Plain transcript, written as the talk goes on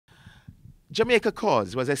Jamaica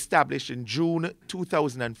Cause was established in June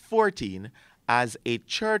 2014 as a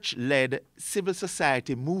church-led civil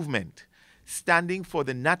society movement standing for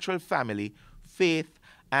the natural family, faith,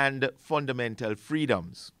 and fundamental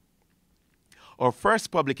freedoms. Our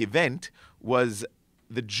first public event was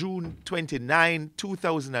the June 29,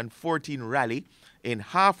 2014 rally in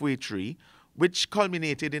Halfway Tree, which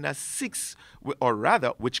culminated a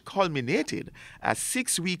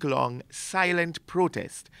 6-week-long silent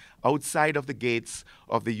protest outside of the gates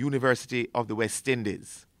of the University of the West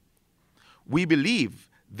Indies. We believe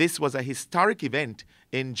this was a historic event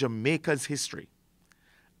in Jamaica's history.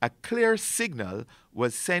 A clear signal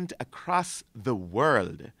was sent across the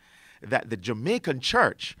world that the Jamaican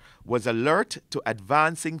church was alert to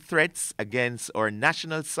advancing threats against our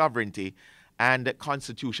national sovereignty and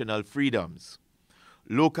constitutional freedoms.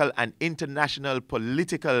 Local and international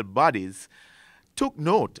political bodies took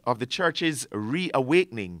note of the church's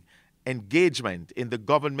reawakening engagement in the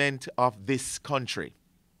government of this country.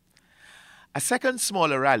 A second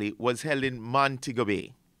smaller rally was held in Montego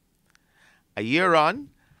Bay. A year on,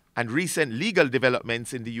 and recent legal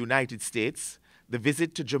developments in the United States, the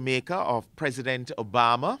visit to Jamaica of President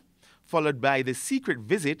Obama, followed by the secret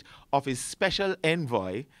visit of his special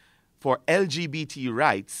envoy for LGBT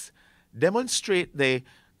rights, demonstrate the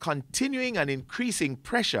continuing and increasing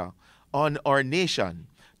pressure on our nation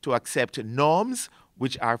to accept norms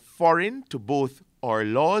which are foreign to both our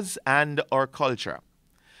laws and our culture.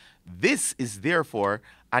 This is therefore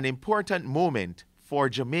an important moment for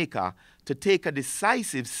Jamaica to take a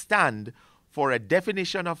decisive stand for a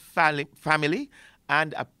definition of family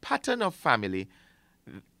and a pattern of family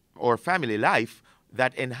or family life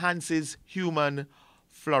that enhances human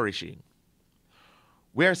flourishing.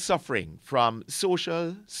 We're suffering from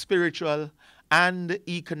social, spiritual, and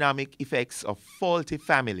economic effects of faulty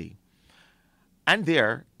family, and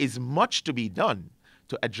there is much to be done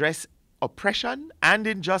to address oppression and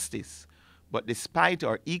injustice. But despite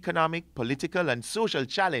our economic, political, and social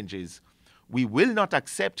challenges, we will not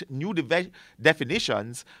accept new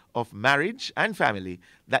definitions of marriage and family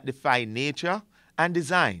that defy nature and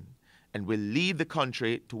design and will lead the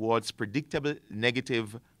country towards predictable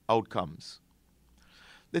negative outcomes.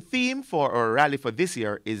 The theme for our rally for this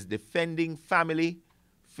year is defending family,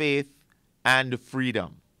 faith, and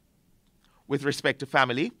freedom. With respect to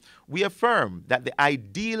family, we affirm that the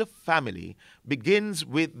ideal family begins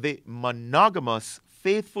with the monogamous,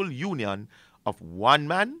 faithful union of one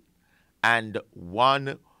man and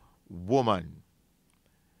one woman.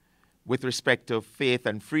 With respect to faith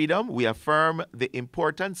and freedom, we affirm the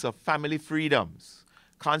importance of family freedoms,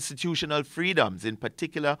 constitutional freedoms, in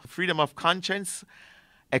particular freedom of conscience,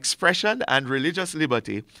 expression, and religious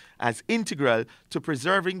liberty as integral to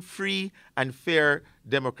preserving free and fair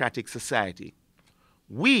democratic society.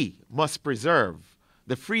 We must preserve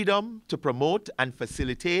the freedom to promote and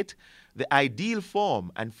facilitate the ideal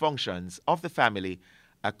form and functions of the family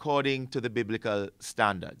according to the biblical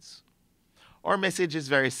standards. Our message is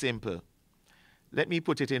very simple. Let me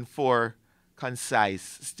put it in 4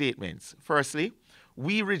 concise statements. Firstly,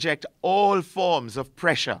 we reject all forms of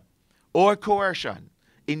pressure or coercion,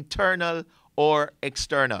 internal or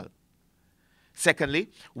external.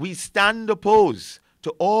 Secondly, we stand opposed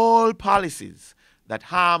to all policies that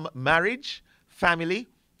harm marriage, family,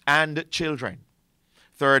 and children.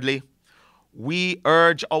 Thirdly, we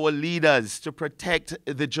urge our leaders to protect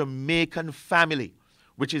the Jamaican family,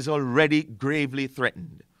 which is already gravely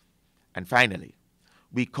threatened. And finally,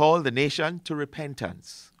 we call the nation to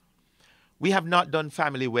repentance. We have not done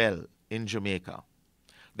family well in Jamaica.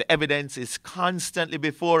 The evidence is constantly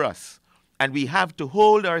before us, and we have to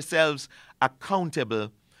hold ourselves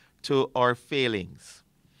accountable to our failings.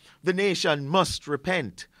 The nation must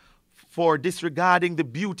repent for disregarding the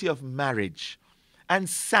beauty of marriage and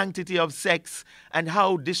sanctity of sex and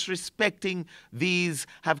how disrespecting these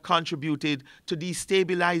have contributed to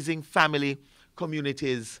destabilizing family,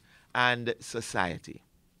 communities, and society.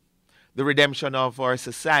 The redemption of our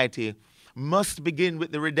society must begin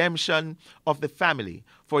with the redemption of the family,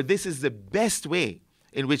 for this is the best way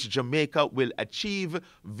in which Jamaica will achieve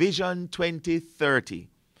Vision 2030,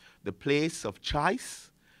 the place of choice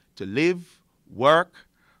to live, work,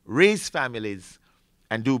 raise families,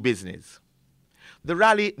 and do business. The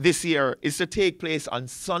rally this year is to take place on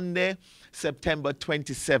Sunday, September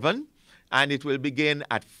 27, and it will begin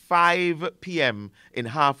at 5 p.m. in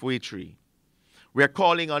Halfway Tree. We're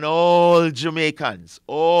calling on all Jamaicans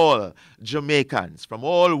from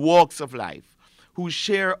all walks of life who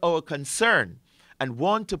share our concern and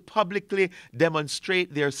want to publicly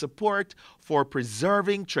demonstrate their support for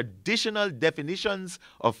preserving traditional definitions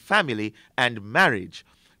of family and marriage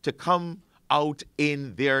to come out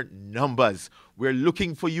in their numbers. We're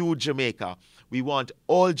looking for you, Jamaica. We want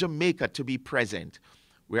all Jamaica to be present.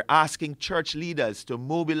 We're asking church leaders to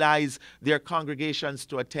mobilize their congregations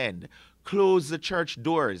to attend. Close the church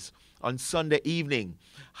doors on Sunday evening.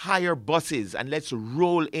 Hire buses and let's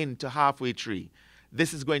roll into Halfway Tree.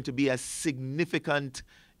 This is going to be a significant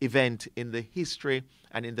event in the history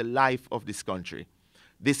and in the life of this country.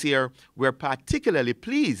 This year, we're particularly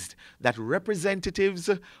pleased that representatives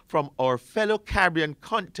from our fellow Caribbean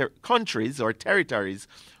countries or territories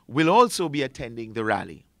will also be attending the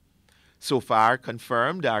rally. So far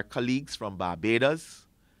confirmed are colleagues from Barbados,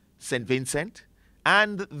 St. Vincent,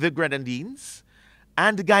 and the Grenadines,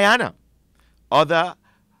 and Guyana. Other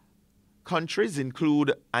countries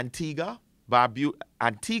include Antigua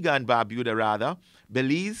and Barbuda,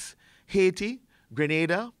 Belize, Haiti,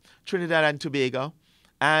 Grenada, Trinidad and Tobago,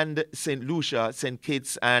 and St. Lucia, St.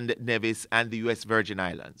 Kitts and Nevis, and the U.S. Virgin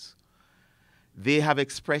Islands. They have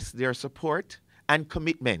expressed their support and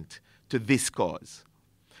commitment to this cause.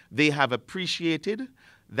 They have appreciated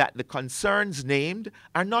that the concerns named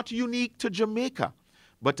are not unique to Jamaica,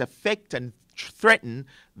 but affect and threaten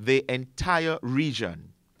the entire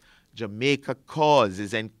region. Jamaica cause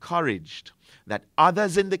is encouraged that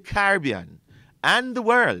others in the Caribbean and the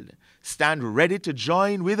world stand ready to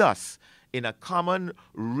join with us in a common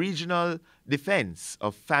regional defense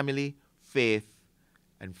of family, faith,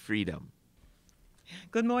 and freedom.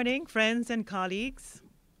 Good morning, friends and colleagues.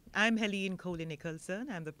 I'm Helene Coley-Nicholson.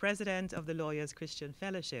 I'm the president of the Lawyers Christian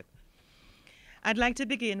Fellowship. I'd like to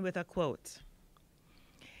begin with a quote.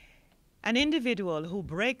 An individual who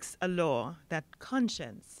breaks a law that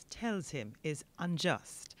conscience tells him is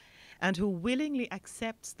unjust and who willingly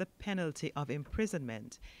accepts the penalty of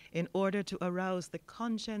imprisonment in order to arouse the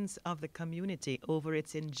conscience of the community over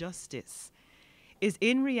its injustice is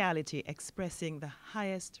in reality expressing the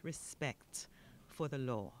highest respect for the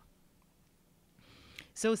law.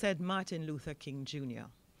 So said Martin Luther King Jr.,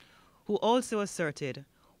 who also asserted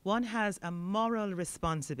one has a moral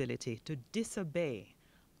responsibility to disobey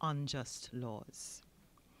unjust laws.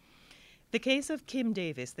 The case of Kim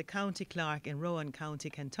Davis, the county clerk in Rowan County,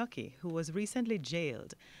 Kentucky, who was recently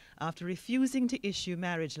jailed after refusing to issue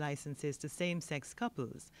marriage licenses to same-sex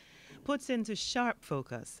couples, puts into sharp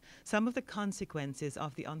focus some of the consequences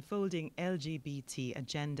of the unfolding LGBT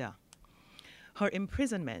agenda. Her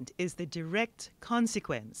imprisonment is the direct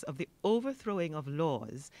consequence of the overthrowing of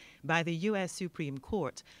laws by the U.S. Supreme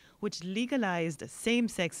Court, which legalized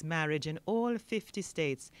same-sex marriage in all 50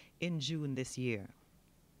 states in June this year.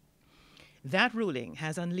 That ruling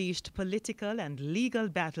has unleashed political and legal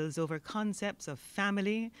battles over concepts of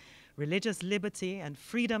family, religious liberty, and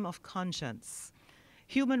freedom of conscience,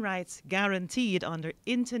 human rights guaranteed under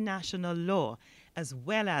international law as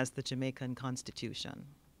well as the Jamaican Constitution.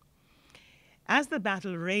 As the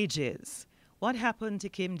battle rages, what happened to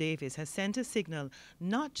Kim Davis has sent a signal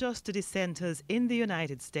not just to dissenters in the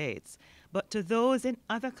United States, but to those in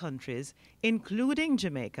other countries, including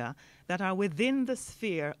Jamaica, that are within the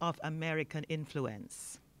sphere of American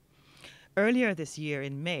influence. Earlier this year,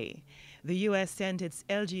 in May, the U.S. sent its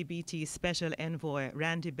LGBT Special Envoy,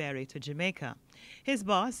 Randy Berry, to Jamaica. His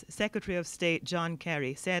boss, Secretary of State John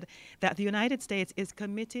Kerry, said that the United States is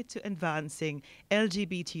committed to advancing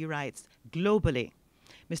LGBT rights globally.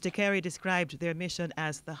 Mr. Kerry described their mission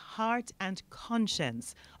as the heart and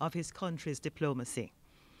conscience of his country's diplomacy.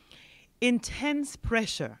 Intense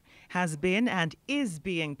pressure has been and is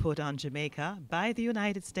being put on Jamaica by the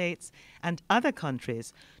United States and other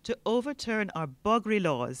countries to overturn our buggery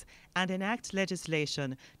laws and enact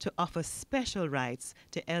legislation to offer special rights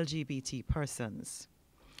to LGBT persons.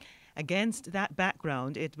 Against that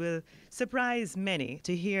background, it will surprise many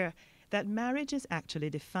to hear that marriage is actually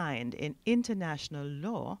defined in international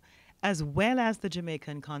law as well as the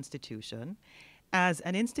Jamaican Constitution as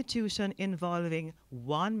an institution involving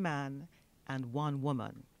one man and one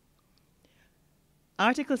woman.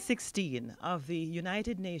 Article 16 of the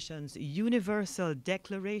United Nations Universal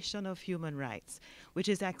Declaration of Human Rights, which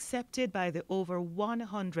is accepted by the over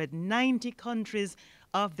 190 countries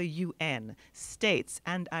of the UN, states,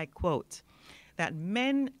 and I quote, that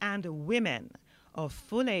men and women of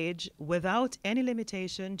full age without any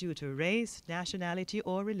limitation due to race, nationality,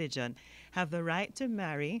 or religion have the right to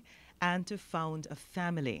marry and to found a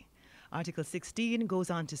family. Article 16 goes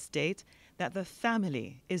on to state that the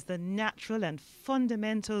family is the natural and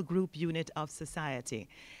fundamental group unit of society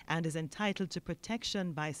and is entitled to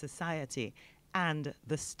protection by society and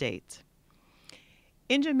the state.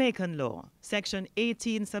 In Jamaican law, Section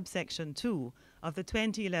 18, subsection 2 of the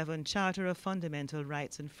 2011 Charter of Fundamental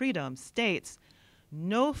Rights and Freedoms states,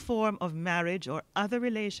 no form of marriage or other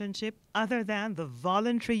relationship other than the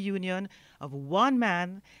voluntary union of one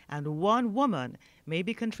man and one woman may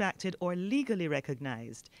be contracted or legally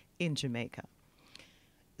recognized in Jamaica.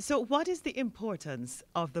 So what is the importance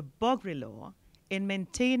of the Bogri Law in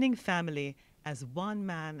maintaining family as one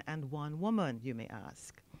man and one woman, you may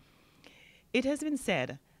ask? It has been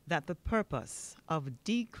said that the purpose of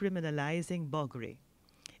decriminalizing Bogri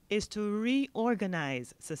is to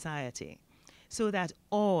reorganize society so that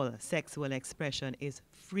all sexual expression is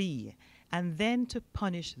free, and then to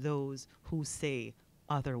punish those who say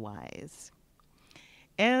otherwise.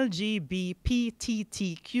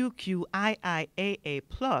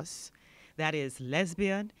 LGBTQQIIAA+, that is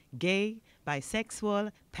lesbian, gay,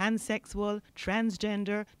 bisexual, pansexual,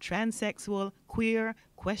 transgender, transsexual, queer,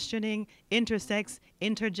 questioning, intersex,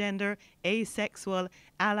 intergender, asexual,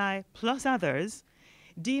 ally, plus others,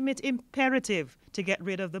 deem it imperative to get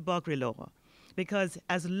rid of the Bogri Law, because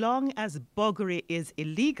as long as Bogri is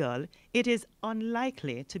illegal, it is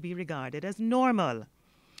unlikely to be regarded as normal.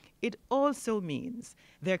 It also means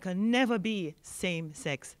there can never be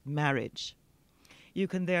same-sex marriage. You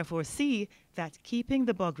can therefore see that keeping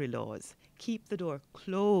the Bogri laws keep the door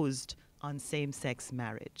closed on same-sex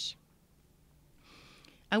marriage.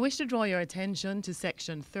 I wish to draw your attention to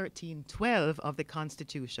Section 1312 of the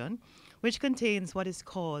Constitution, which contains what is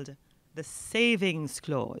called the Savings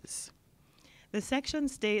Clause. The section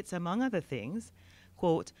states, among other things,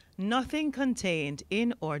 quote, nothing contained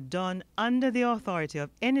in or done under the authority of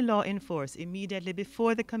any law in force immediately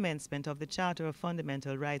before the commencement of the Charter of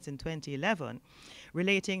Fundamental Rights in 2011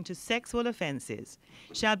 relating to sexual offenses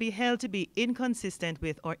shall be held to be inconsistent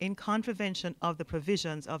with or in contravention of the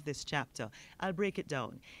provisions of this chapter. I'll break it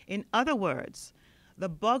down. In other words, the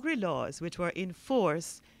Bogri laws, which were in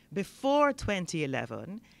force before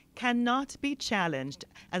 2011, cannot be challenged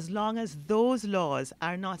as long as those laws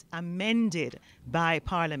are not amended by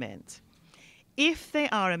Parliament. If they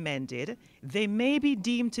are amended, they may be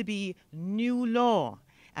deemed to be new law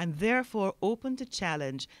and therefore open to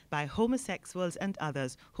challenge by homosexuals and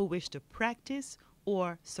others who wish to practice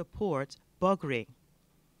or support Bogri.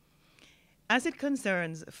 As it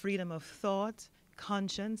concerns freedom of thought,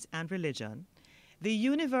 conscience, and religion, the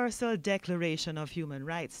Universal Declaration of Human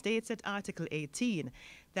Rights states at Article 18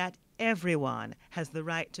 that everyone has the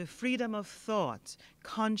right to freedom of thought,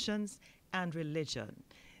 conscience, and religion.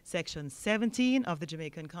 Section 17 of the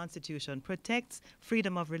Jamaican Constitution protects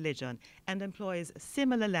freedom of religion and employs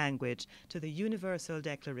similar language to the Universal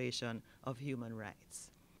Declaration of Human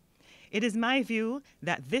Rights. It is my view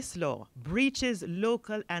that this law breaches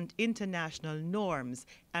local and international norms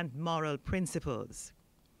and moral principles.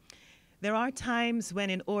 There are times when,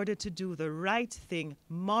 in order to do the right thing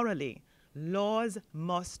morally, laws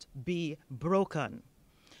must be broken.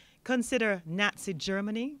 Consider Nazi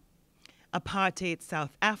Germany, apartheid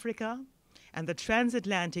South Africa, and the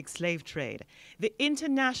transatlantic slave trade. The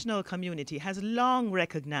international community has long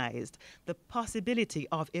recognized the possibility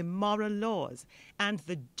of immoral laws and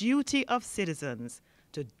the duty of citizens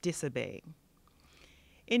to disobey.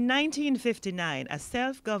 In 1959, a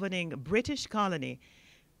self-governing British colony,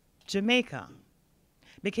 Jamaica,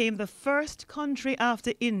 became the first country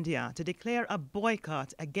after India to declare a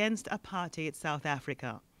boycott against apartheid South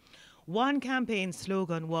Africa. One campaign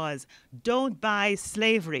slogan was, "Don't buy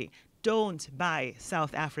slavery, don't buy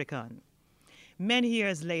South African." Many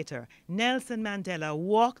years later, Nelson Mandela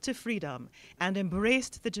walked to freedom and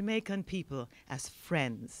embraced the Jamaican people as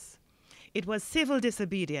friends. It was civil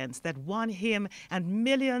disobedience that won him and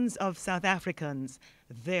millions of South Africans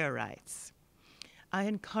their rights. I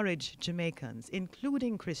encourage Jamaicans,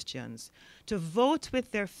 including Christians, to vote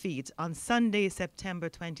with their feet on Sunday, September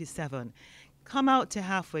 27. Come out to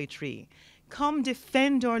Halfway Tree. Come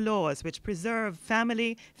defend our laws which preserve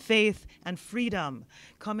family, faith, and freedom.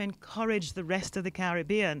 Come encourage the rest of the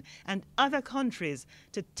Caribbean and other countries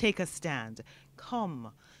to take a stand.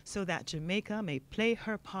 Come so that Jamaica may play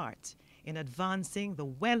her part in advancing the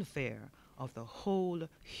welfare of the whole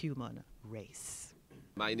human race.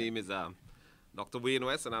 My name is Dr. Wayne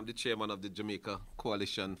West, and I'm the chairman of the Jamaica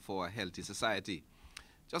Coalition for a Healthy Society.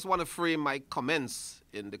 Just want to frame my comments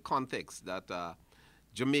in the context that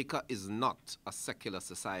Jamaica is not a secular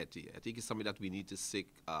society. I think it's something that we need to say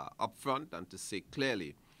upfront and to say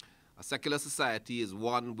clearly. A secular society is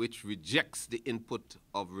one which rejects the input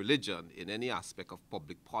of religion in any aspect of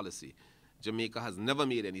public policy. Jamaica has never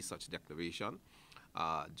made any such declaration.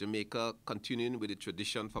 Jamaica, continuing with the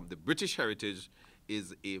tradition from the British heritage,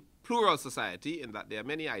 is a plural society in that there are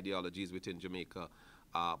many ideologies within Jamaica,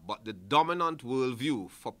 but the dominant worldview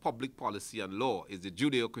for public policy and law is the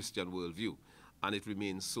Judeo-Christian worldview, and it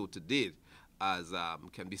remains so today. as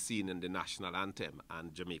can be seen in the national anthem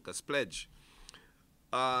and Jamaica's pledge.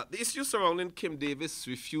 The issue surrounding Kim Davis'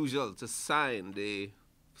 refusal to sign the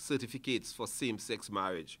certificates for same-sex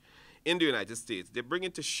marriage in the United States, they bring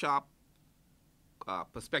into sharp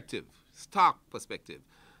perspective, stark perspective,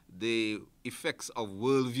 the effects of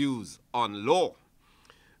worldviews on law.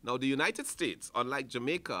 Now, the United States, unlike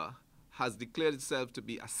Jamaica, has declared itself to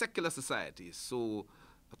be a secular society, so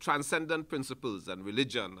transcendent principles and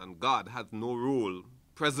religion and God has no role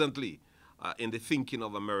presently in the thinking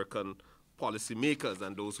of American policymakers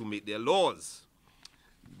and those who make their laws.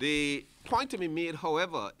 The point to be made,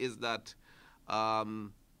 however, is that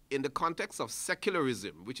in the context of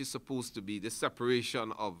secularism, which is supposed to be the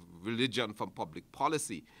separation of religion from public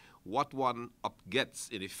policy, what one gets,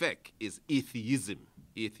 in effect, is atheism.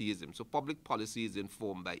 Atheism. So public policy is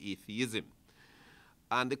informed by atheism.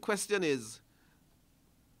 And the question is,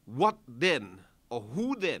 what then, or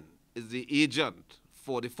who then, is the agent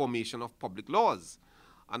for the formation of public laws?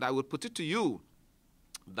 And I would put it to you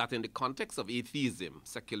that in the context of atheism,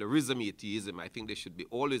 secularism, atheism, I think they should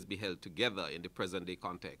always be held together in the present-day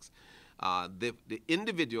context. The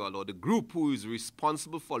individual or the group who is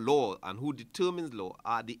responsible for law and who determines law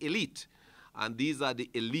are the elite. And these are the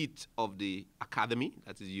elite of the academy,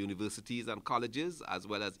 that is universities and colleges, as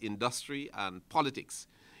well as industry and politics.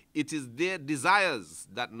 It is their desires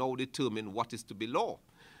that now determine what is to be law.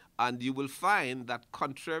 And you will find that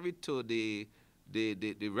contrary to the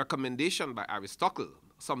recommendation by Aristotle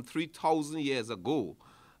some 3,000 years ago,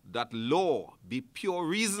 that law be pure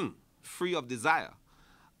reason, free of desire,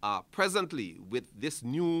 presently with this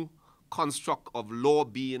new construct of law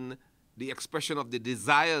being the expression of the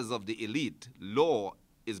desires of the elite, law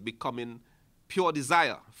is becoming pure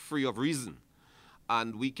desire, free of reason.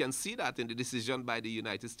 And we can see that in the decision by the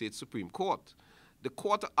United States Supreme Court. The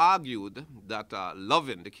court argued that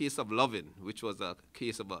Lovin, the case of Lovin, which was a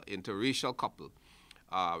case of an interracial couple,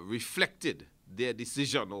 reflected their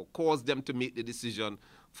decision or caused them to make the decision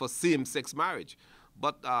for same-sex marriage.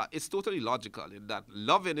 But it's totally logical in that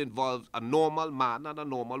Lovin involved a normal man and a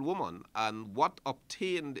normal woman. And what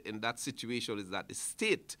obtained in that situation is that the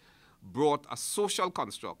state brought a social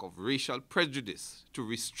construct of racial prejudice to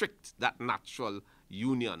restrict that natural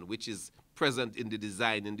union, which is present in the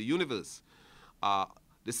design in the universe.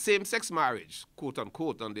 The same-sex marriage,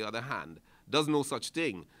 quote-unquote, on the other hand, does no such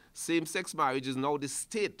thing. Same-sex marriage is now the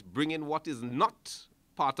state bringing what is not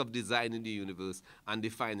part of design in the universe and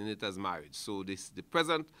defining it as marriage. So the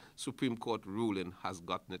present Supreme Court ruling has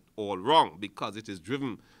gotten it all wrong because it is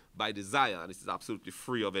driven by desire and it is absolutely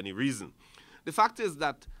free of any reason. The fact is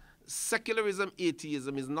that secularism,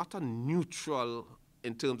 atheism is not a neutral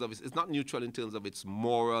in terms of it's not neutral in terms of its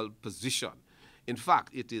moral position. In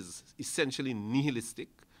fact, it is essentially nihilistic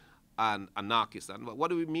and anarchist. And what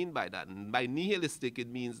do we mean by that? And by nihilistic, it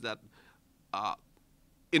means that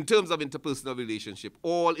in terms of interpersonal relationship,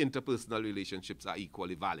 all interpersonal relationships are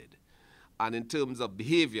equally valid. And in terms of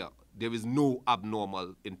behavior, there is no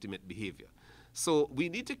abnormal intimate behavior. So we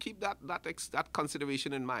need to keep that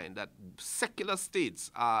consideration in mind, that secular states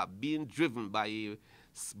are being driven by a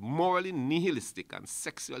morally nihilistic and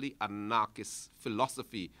sexually anarchist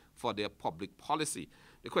philosophy for their public policy.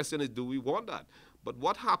 The question is, do we want that? But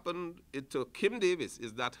what happened to Kim Davis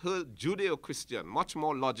is that her Judeo-Christian, much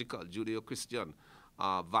more logical Judeo-Christian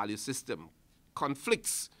value system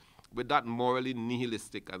conflicts with that morally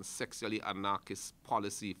nihilistic and sexually anarchist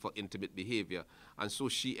policy for intimate behavior. And so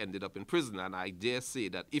she ended up in prison. And I dare say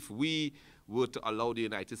that if we were to allow the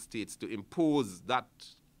United States to impose that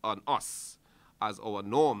on us as our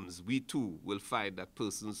norms, we too will find that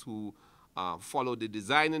persons who follow the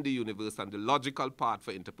design in the universe and the logical part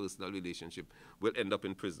for interpersonal relationship will end up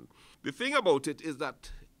in prison. The thing about it is that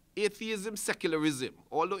atheism, secularism,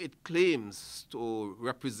 although it claims to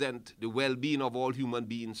represent the well-being of all human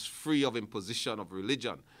beings free of imposition of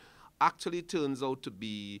religion, actually turns out to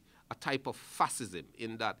be a type of fascism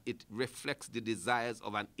in that it reflects the desires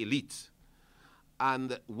of an elite.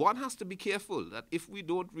 And one has to be careful that if we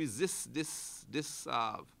don't resist this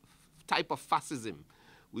type of fascism,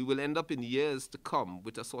 we will end up in years to come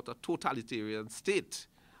with a sort of totalitarian state,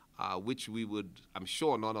 which we would, I'm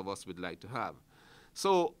sure none of us would like to have.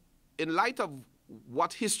 So in light of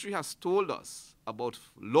what history has told us about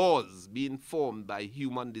laws being formed by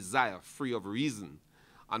human desire free of reason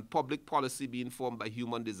and public policy being formed by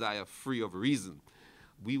human desire free of reason,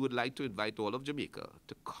 we would like to invite all of Jamaica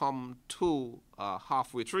to come to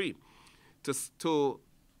halfway tree to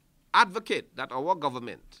advocate that our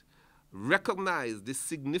government recognize the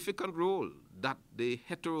significant role that the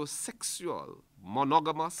heterosexual,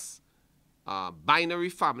 monogamous binary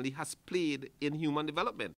family has played in human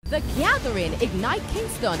development. The Gathering, Ignite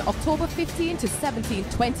Kingston, October 15 to 17,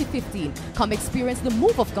 2015. Come experience the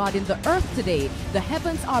move of God in the earth today. The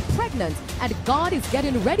heavens are pregnant and God is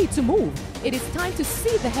getting ready to move. It is time to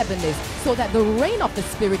see the heavenlies so that the reign of the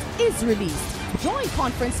Spirit is released. Join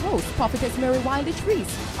conference host Prophetess Mary Wilditch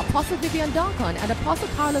Reese, Apostle Vivian Duncan, and Apostle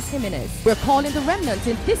Carlos Jimenez. We're calling the remnant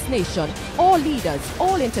in this nation, all leaders,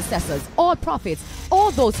 all intercessors, all prophets, all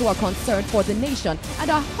those who are concerned for the nation and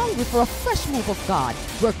are hungry for a fresh move of God.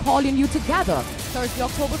 We're calling you together. Thursday,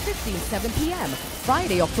 October 15, 7 p.m.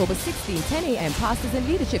 Friday, October 16, 10 a.m. Pastors and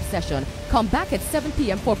Leadership Session. Come back at 7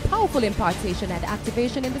 p.m. for powerful impartation and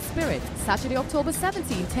activation in the Spirit. Saturday, October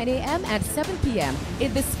 17, 10 a.m. and 7 p.m.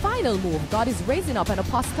 In this final move, God is raising up an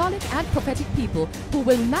apostolic and prophetic people who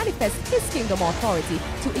will manifest His kingdom authority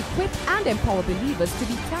to equip and empower believers to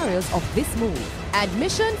be carriers of this move.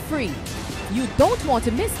 Admission free. You don't want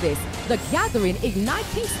to miss this. The Gathering, Ignite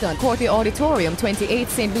Kingston, Corte Auditorium, 28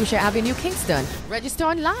 St. Lucia Avenue, Kingston. Register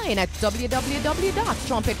online at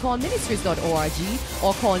www.trumpetcallministries.org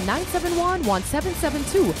or call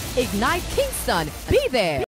 971-1772. Ignite Kingston. Be there.